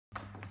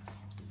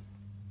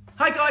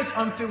Hi guys,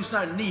 I'm Phil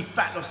Snowden, the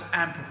fat loss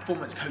and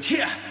performance coach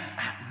here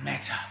at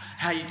Meta.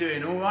 How you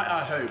doing? All right,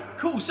 I hope.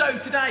 Cool, so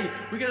today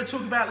we're going to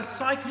talk about the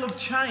cycle of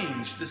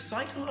change. The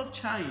cycle of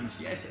change,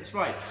 yes, that's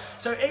right.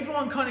 So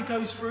everyone kind of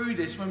goes through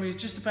this when we're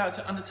just about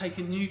to undertake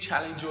a new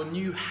challenge or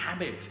new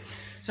habit.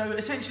 So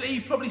essentially,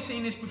 you've probably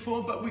seen this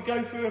before, but we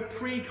go through a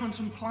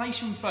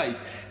pre-contemplation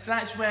phase. So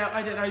that's where,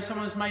 I don't know,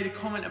 someone's made a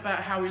comment about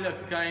how we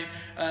look, going,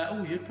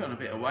 oh, you've put on a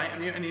bit of weight,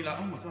 and you're like,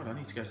 oh my God, I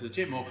need to go to the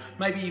gym. Or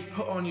maybe you've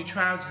put on your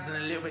trousers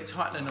and a little bit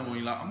tighter than normal,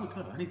 you're like, oh my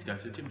God, I need to go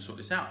to the gym and sort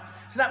this out.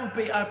 So that would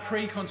be our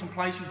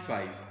pre-contemplation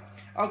phase.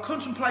 Our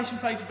contemplation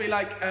phase would be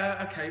like,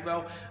 okay,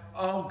 well,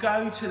 I'll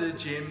go to the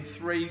gym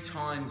 3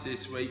 times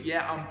this week.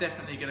 Yeah, I'm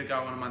definitely going to go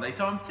on a Monday.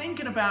 So I'm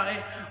thinking about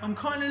it. I'm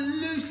kind of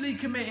loosely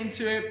committing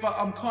to it, but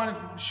I'm kind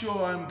of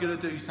sure I'm going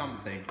to do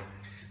something.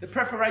 The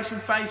preparation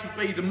phase would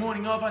be the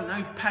morning of, I don't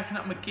know, packing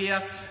up my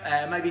gear,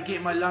 maybe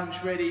getting my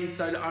lunch ready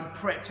so that I'm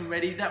prepped and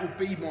ready. That would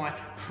be my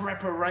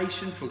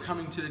preparation for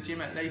coming to the gym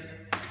at least.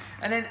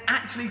 And then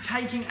actually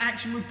taking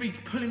action would be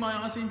pulling my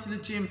ass into the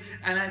gym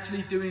and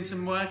actually doing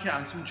some workout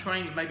and some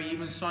training, maybe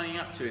even signing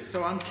up to it.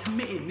 So I'm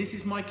committing, this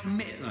is my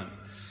commitment.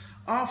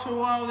 After a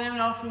while then,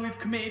 after we've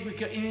committed, we're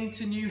getting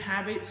into new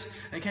habits.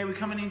 Okay, we're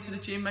coming into the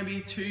gym maybe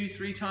 2,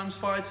 3 times,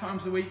 5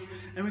 times a week,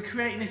 and we're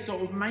creating this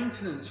sort of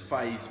maintenance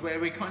phase where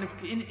we're kind of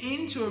getting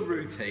into a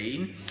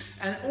routine,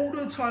 and all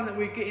the time that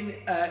we're getting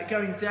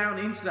going down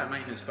into that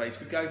maintenance phase,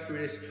 we go through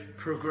this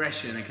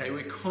progression. Okay,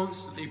 we're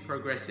constantly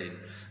progressing.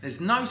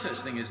 There's no such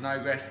thing as no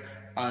progress,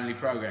 only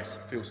progress.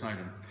 Phil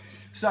Snowden.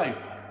 So,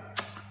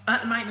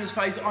 at the maintenance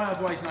phase, I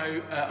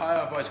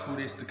otherwise call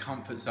this the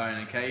comfort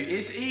zone, okay?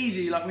 It's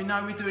easy, like we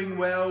know we're doing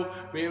well,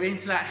 we're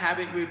into that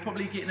habit, we're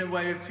probably getting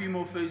away with a few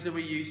more foods than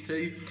we used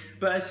to,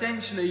 but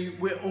essentially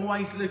we're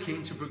always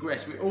looking to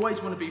progress. We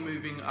always want to be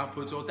moving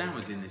upwards or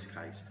downwards in this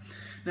case.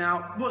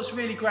 Now, what's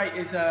really great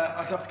is,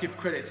 I'd love to give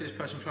credit to this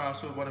personal trainer. I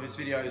saw one of his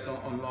videos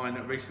online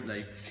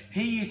recently.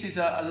 He uses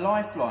a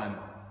lifeline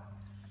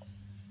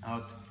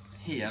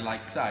here,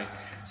 like so.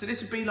 So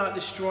this would be like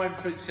the strive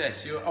for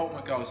success, your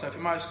ultimate goal. So for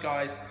most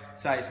guys,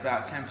 say it's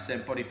about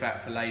 10% body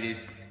fat. For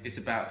ladies, it's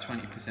about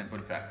 20%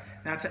 body fat.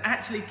 Now to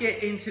actually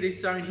get into this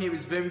zone here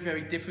is very,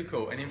 very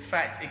difficult. And in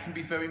fact, it can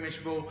be very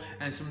miserable,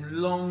 and some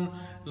long,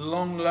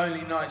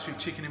 lonely nights with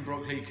chicken and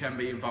broccoli can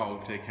be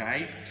involved,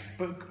 okay?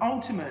 But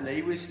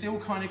ultimately, we're still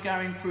kind of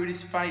going through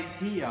this phase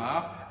here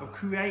of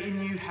creating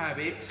new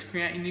habits,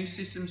 creating new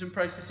systems and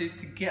processes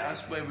to get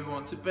us where we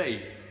want to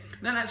be.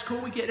 Now that's cool,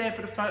 we get there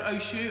for the photo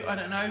shoot, I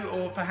don't know,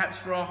 or perhaps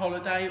for our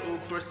holiday, or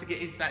for us to get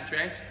into that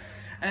dress.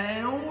 And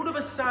then all of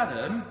a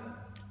sudden,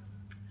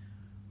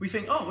 we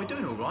think, oh, we're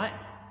doing all right.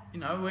 You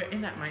know, we're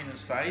in that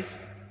maintenance phase.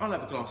 I'll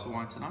have a glass of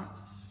wine tonight.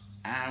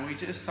 And we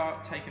just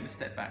start taking a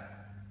step back.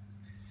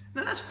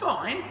 Now that's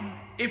fine,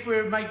 if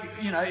we're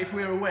if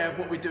we're aware of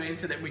what we're doing,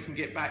 so that we can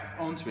get back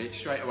onto it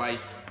straight away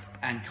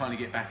and kind of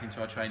get back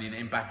into our training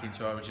and back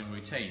into our original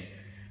routine.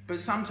 But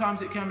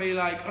sometimes it can be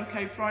like,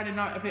 okay, Friday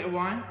night, a bit of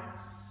wine.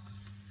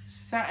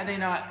 Saturday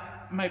night,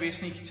 maybe a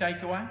sneaky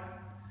takeaway.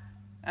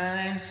 And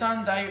then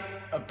Sunday,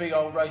 a big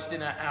old roast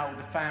dinner out with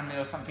the family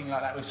or something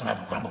like that with some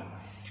apple crumble.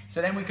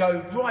 So then we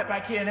go right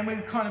back here, and then we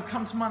kind of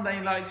come to Monday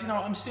and like, you know,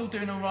 I'm still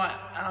doing all right,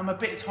 and I'm a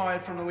bit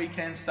tired from the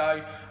weekend,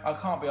 so I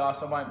can't be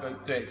asked, I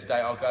won't do it today,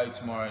 I'll go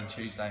tomorrow and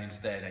Tuesday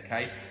instead,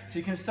 okay? So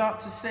you can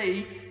start to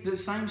see the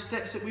same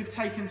steps that we've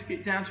taken to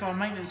get down to our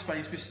maintenance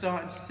phase, we're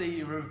starting to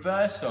see a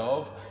reverse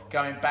of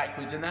going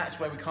backwards, and that's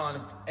where we kind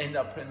of end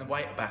up putting the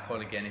weight back on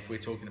again, if we're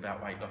talking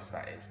about weight loss,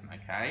 that is,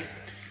 okay?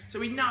 So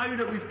we know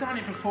that we've done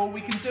it before,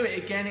 we can do it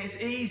again, it's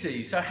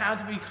easy. So how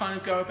do we kind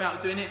of go about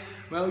doing it?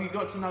 Well, you've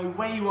got to know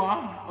where you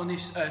are on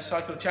this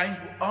cycle of change.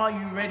 Are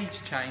you ready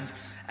to change?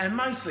 And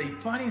mostly,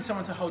 finding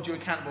someone to hold you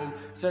accountable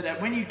so that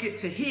when you get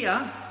to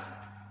here,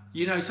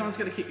 you know someone's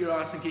going to kick your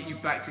ass and get you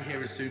back to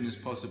here as soon as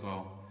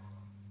possible.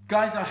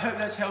 Guys, I hope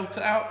that's helped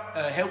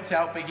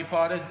out, beg your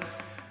pardon.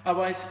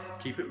 Otherwise,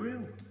 keep it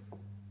real.